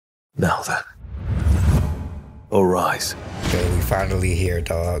Now then. Arise. Okay, we finally here,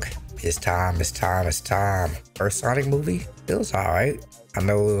 dog. It's time, it's time, it's time. First Sonic movie? It was alright. I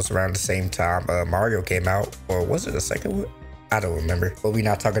know it was around the same time Mario came out, or was it the second one? I don't remember, but we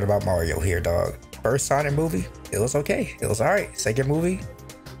not talking about Mario here, dog. First Sonic movie, it was okay. It was alright. Second movie,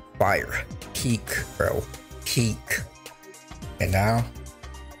 fire. Peak, bro. Peak. And now,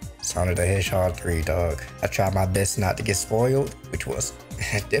 Sonic the Hedgehog 3, dog. I tried my best not to get spoiled, which was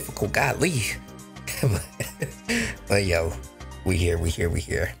difficult, godly. But yo, we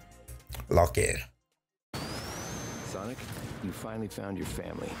here. Lock in. Sonic, you finally found your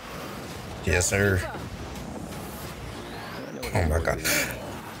family. Yes, sir. Oh my god.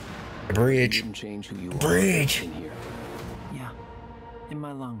 The bridge. The bridge. Yeah, in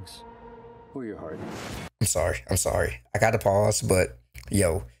my lungs. Or your heart. I'm sorry. I gotta pause, but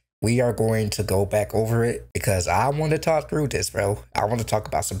yo, we are going to go back over it because I want to talk through this, bro. I want to talk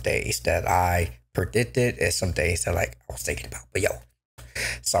about some days that I predicted and some days that like I was thinking about. But yo,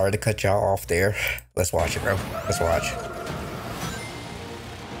 sorry to cut y'all off there. Let's watch it, bro. Let's watch.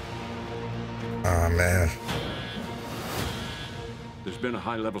 Oh man. There's been a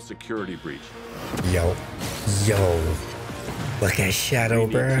high-level security breach. Yo. Look at Shadow,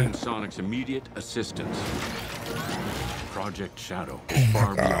 We bro. need Team Sonic's immediate assistance. Project Shadow is Oh my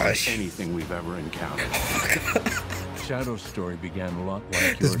far beyond gosh. anything we've ever encountered. Shadow's story began a lot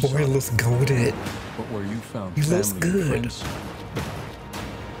like This yours, boy Sonic, looks goated. but where you found He looks family and good. friends,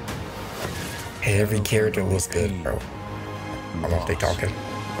 Every character looks good, bro. I don't know if they talking.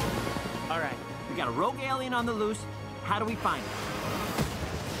 All right, we got a rogue alien on the loose. How do we find it?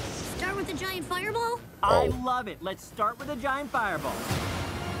 Start with the giant fireball? I Oh. love it. Let's start with a giant fireball.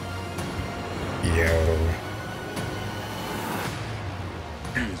 Yo.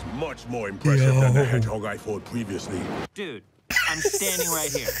 He is much more impressive than the hedgehog I fought previously. Dude, I'm standing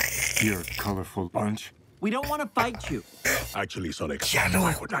right here. You're a colorful bunch. We don't want to fight you. Actually, Sonic, Shadow.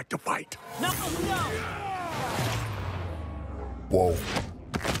 I would like to fight. No. Whoa.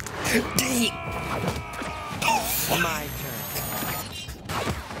 Deep. My turn.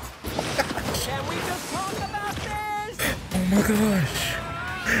 Can we just talk about this? Oh my gosh.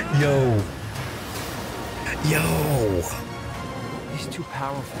 Yo. He's too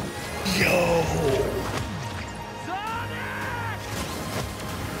powerful. Yo.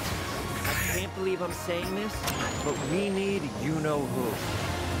 I can't believe I'm saying this, but we need you-know-who.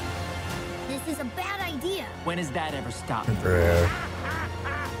 This is a bad idea. When has that ever stopped? Bruh.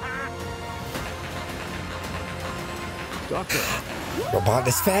 Doctor, Robot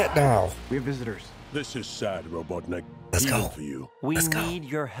is fat now. we have visitors. This is sad, Robotnik. Let's Even go. for you. We Let's go. need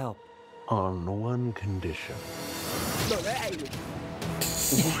your help. On one condition.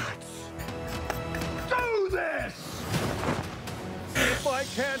 Do this! if I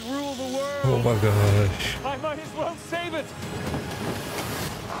can't rule the world, Oh my gosh. I might as well save it.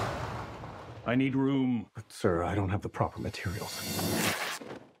 I need room. But sir, I don't have the proper materials.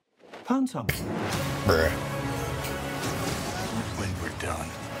 Found some. Bruh. When we're done,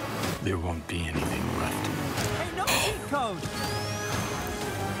 there won't be anything left. Hey, no cheat code.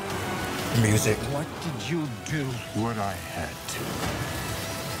 Music. What did you do? What I had to.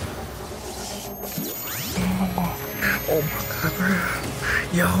 Oh my god,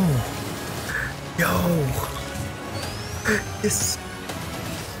 bruh. Yo. This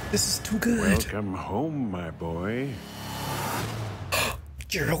is too good. Welcome home, my boy.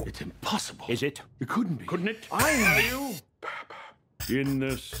 Gerald. It's impossible. Is it? It couldn't be. Couldn't it? I know you. In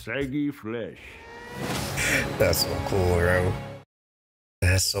the saggy flesh. That's so cool, bro.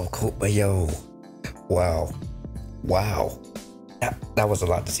 That's so cool. But yo, wow. That was a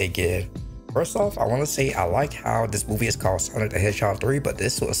lot to take in. First off, I want to say I like how this movie is called Sonic the Hedgehog 3, but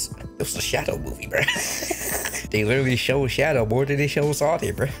this was a Shadow movie, bro. They literally show Shadow more than they show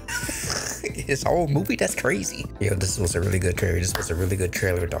Sonic, bro. His whole movie, that's crazy. Yo, this was a really good trailer. This was a really good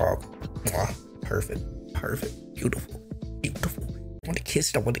trailer, dog. Mwah. Perfect. Beautiful. I want to kiss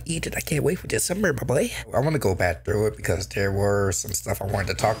it. I want to eat it. I can't wait for December, my boy. I want to go back through it because there were some stuff I wanted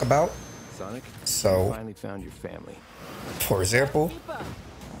to talk about. Sonic, So, you finally found your family. for example,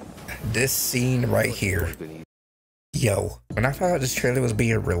 this scene right here. Yo, when I found out this trailer was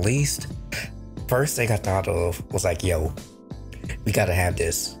being released, first thing I thought of was like, yo, we gotta have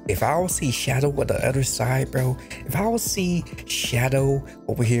this. If I will see Shadow on the other side, bro, if I will see Shadow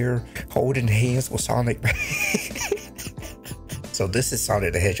over here holding hands with Sonic, bro. So this is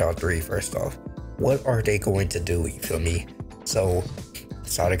Sonic the Hedgehog 3, first off. What are they going to do, you feel me? So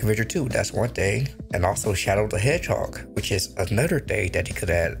Sonic Adventure 2, that's one thing. And also Shadow the Hedgehog, which is another thing that he could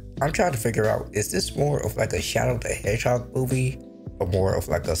add. I'm trying to figure out, is this more of like a Shadow the Hedgehog movie? but more of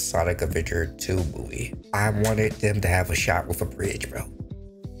like a Sonic Adventure 2 movie. I wanted them to have a shot with a bridge, bro.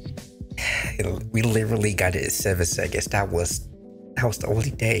 We literally got it in 7 seconds. That was the only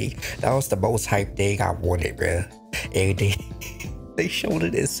thing. That was the most hype thing I wanted, bro. And they showed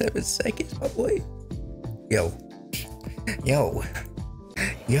it in 7 seconds, my boy. Yo.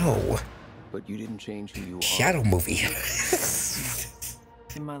 But you didn't change who you are. Shadow movie.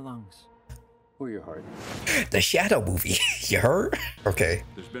 In my lungs. Or your heart. The Shadow movie. You heard? Okay.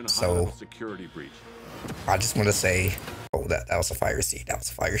 There's been a So security breach. I just want to say, oh, that was a fire scene. That was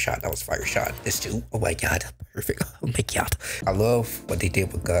a fire shot. That was a fire shot. This too. Oh my god. Perfect. Oh my god. I love what they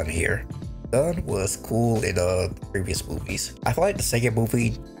did with Gunn here. Gunn was cool in the previous movies. I feel like the second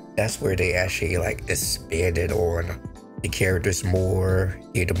movie, that's where they actually like expanded on the characters more,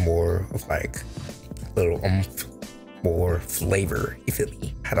 gave them more of like a little more flavor. You feel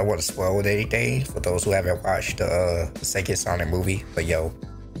me? I don't want to spoil anything for those who haven't watched the second Sonic movie, but yo,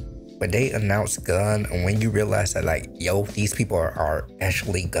 when they announced Gunn and when you realize that like, yo, these people are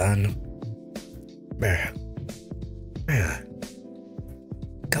actually Gunn, bruh,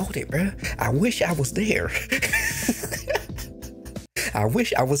 got it, bruh. I wish I was there. I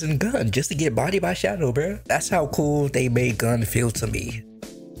wish I was in Gunn just to get bodied by Shadow, bruh. That's how cool they made Gunn feel to me.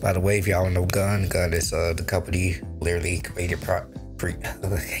 By the way, if y'all know Gunn is the company literally created I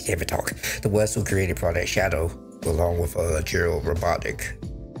can't even talk. The ones who created Project Shadow along with Gerald Robotic.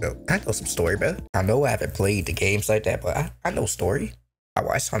 So I know some story, bro. I know I haven't played the games like that, but I know story. I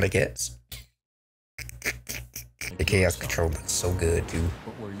watched Sonic X. The Chaos Control looks so good, dude.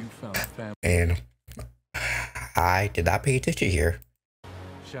 And I did not pay attention here.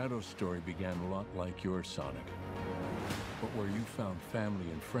 Shadow's story began a lot like your Sonic, but where you found family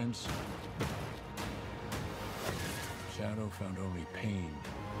and friends, Shadow found only pain.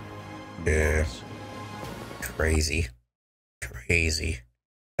 Yeah. Crazy.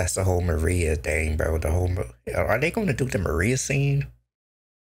 That's the whole Maria thing, bro. Are they going to do the Maria scene?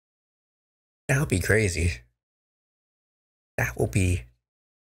 That would be crazy.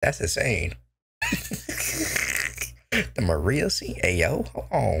 That's insane. The Maria scene? Hey, yo, hold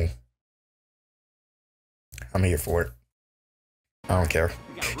on. I'm here for it. I don't care.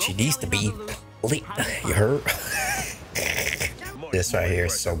 She needs to be lit. You heard? This right here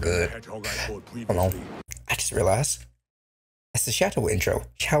is so good. Hold on. I just realized that's the Shadow intro.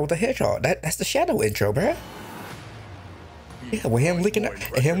 Shadow the Hedgehog. That's the Shadow intro, bruh. Yeah, with him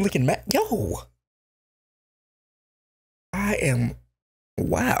looking mad. Yo. I am.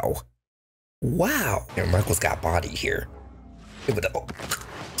 Wow. And Michael's got body here. Oh,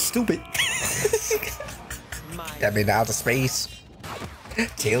 stupid. That mean out of space.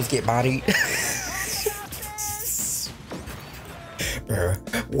 Tails get bodied. Bro,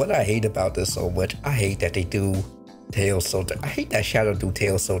 what I hate about this so much, I hate that they do Tails so I hate that Shadow do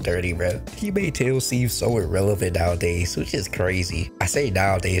Tails so dirty, bro. He made Tails seem so irrelevant nowadays, which is crazy. I say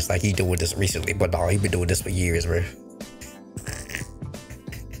nowadays like he doing this recently, but no, he been doing this for years, bro.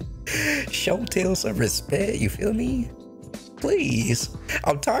 Show Tails some respect, you feel me? Please.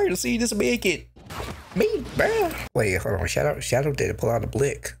 I'm tired of seeing this man get me, bro. Wait, hold on. Shadow didn't pull out the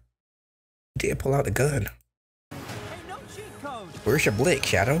blick. He did pull out the gun. Hey, no cheat code. Where's your blick,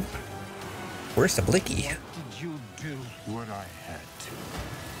 Shadow? Where's the blicky? Did you do what I had to?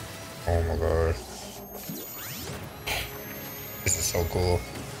 Oh my god. This is so cool.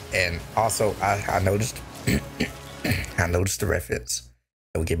 And also, I noticed I noticed the reference.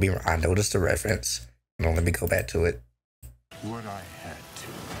 Don't get me wrong, I noticed the reference. Don't let me go back to it. What I had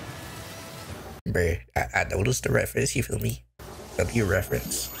to. Bruh, I noticed the reference, you feel me? W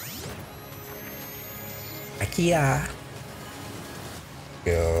reference. IKEA.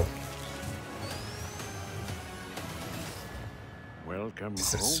 Yo. Welcome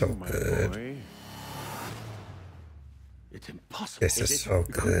This is home, so my good. boy. It's impossible. This is so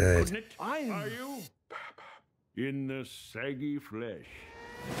good. Couldn't it? Are you? In the saggy flesh.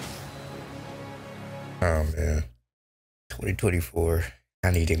 Oh man. 2024. I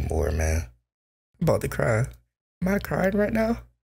needed more, man. I'm about to cry. Am I crying right now?